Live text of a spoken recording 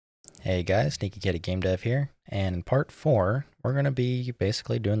Hey guys, Sneaky Kitty Game Dev here, and in part 4, we're going to be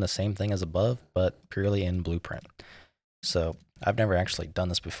basically doing the same thing as above, but purely in Blueprint. So, I've never actually done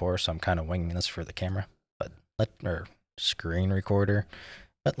this before, so I'm kind of winging this for the camera, or screen recorder,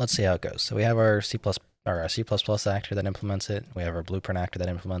 but let's see how it goes. So we have our C++ actor that implements it, we have our Blueprint actor that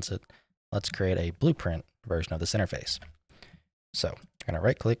implements it. Let's create a Blueprint version of this interface. So, I'm going to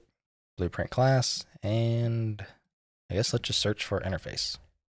right-click, Blueprint class, and I guess let's just search for interface.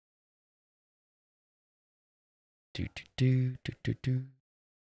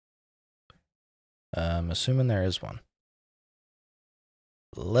 Assuming there is one.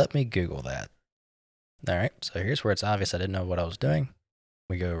 Let me Google that. Alright, so here's where it's obvious I didn't know what I was doing.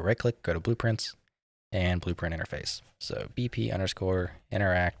 We go right click, go to blueprints, and blueprint interface. So BP underscore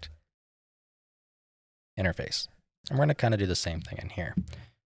interact interface. And we're going to kind of do the same thing in here.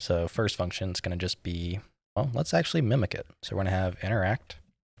 So first function is going to just be, well, let's actually mimic it. So we're going to have interact.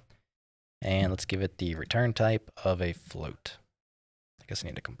 And let's give it the return type of a float. I guess I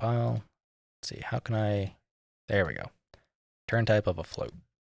need to compile. Let's see, how can I, there we go. Return type of a float.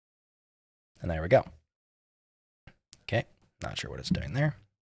 And there we go. Okay, not sure what it's doing there.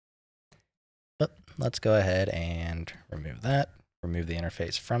 But let's go ahead and remove that. Remove the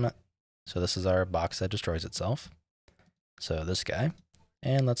interface from it. So this is our box that destroys itself. So this guy.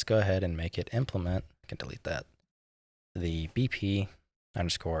 And let's go ahead and make it implement, I can delete that, the BP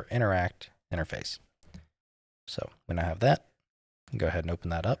underscore interact interface. So when I have that, go ahead and open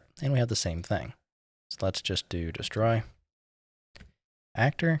that up, and we have the same thing. So let's just do destroy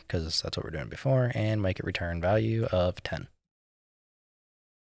actor, because that's what we're doing before, and make it return value of 10.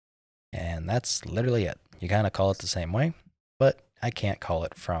 And that's literally it. You kind of call it the same way, but I can't call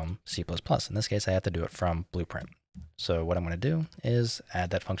it from C++. In this case, I have to do it from Blueprint. So what I'm going to do is add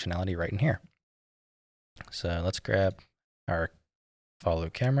that functionality right in here. So let's grab our follow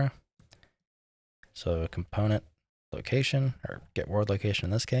camera. So component location, or get world location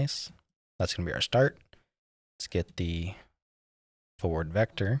in this case. That's going to be our start. Let's get the forward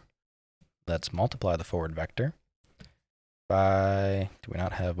vector. Let's multiply the forward vector by, do we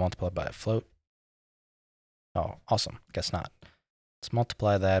not have multiplied by a float? Oh, awesome. Guess not. Let's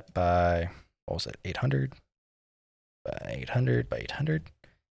multiply that by, what was it, 800? By 800 by 800.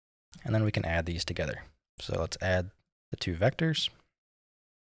 And then we can add these together. So let's add the two vectors.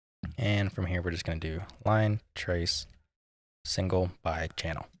 And from here, we're just going to do line, trace, single by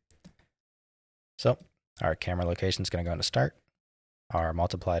channel. So our camera location is going to go into start. Our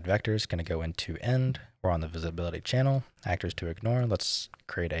multiplied vector is going to go into end. We're on the visibility channel. Actors to ignore. Let's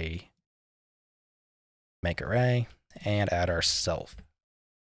create a make array and add our self.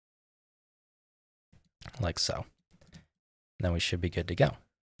 Like so. Then we should be good to go.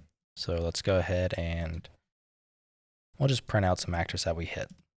 So let's go ahead and we'll just print out some actors that we hit,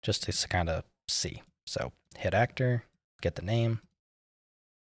 just to kind of see. So hit actor, get the name,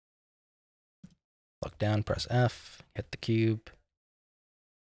 look down, press F, hit the cube,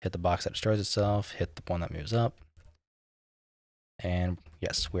 hit the box that destroys itself, hit the one that moves up. And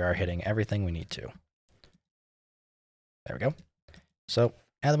yes, we are hitting everything we need to. There we go. So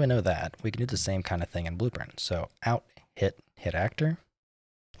now that we know that, we can do the same kind of thing in Blueprint. So out, hit actor.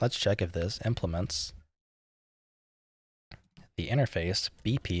 Let's check if this implements the interface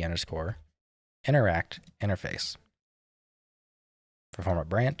BP underscore interact interface. Perform a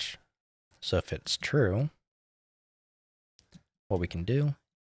branch. So if it's true, what we can do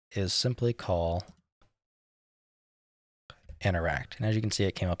is simply call interact. And as you can see,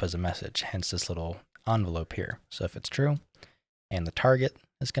 it came up as a message, hence this little envelope here. So if it's true, and the target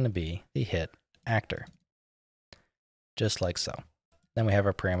is going to be the hit actor. Just like so. Then we have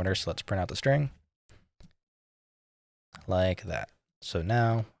our parameters, so let's print out the string. Like that. So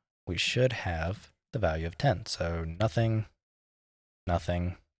now we should have the value of 10. So nothing,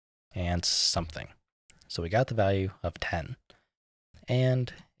 nothing, and something. So we got the value of 10.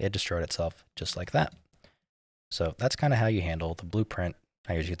 And it destroyed itself just like that. So that's kind of how you handle the Blueprint,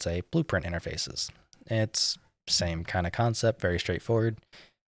 I guess you could say, Blueprint interfaces. It's same kind of concept, very straightforward.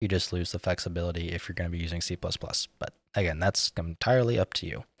 You just lose the flexibility if you're going to be using C++. But again, that's entirely up to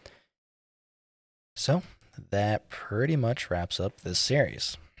you. So that pretty much wraps up this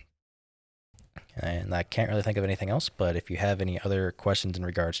series. And I can't really think of anything else, but if you have any other questions in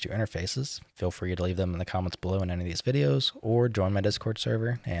regards to interfaces, feel free to leave them in the comments below in any of these videos, or join my Discord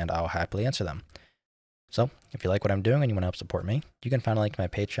server, and I'll happily answer them. So, if you like what I'm doing and you want to help support me, you can find a link to my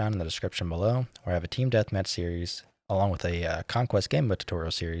Patreon in the description below, where I have a Team Deathmatch series, along with a Conquest Game Mode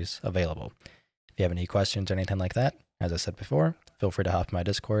tutorial series available. If you have any questions or anything like that, as I said before, feel free to hop in my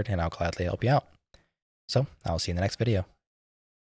Discord and I'll gladly help you out. So, I'll see you in the next video.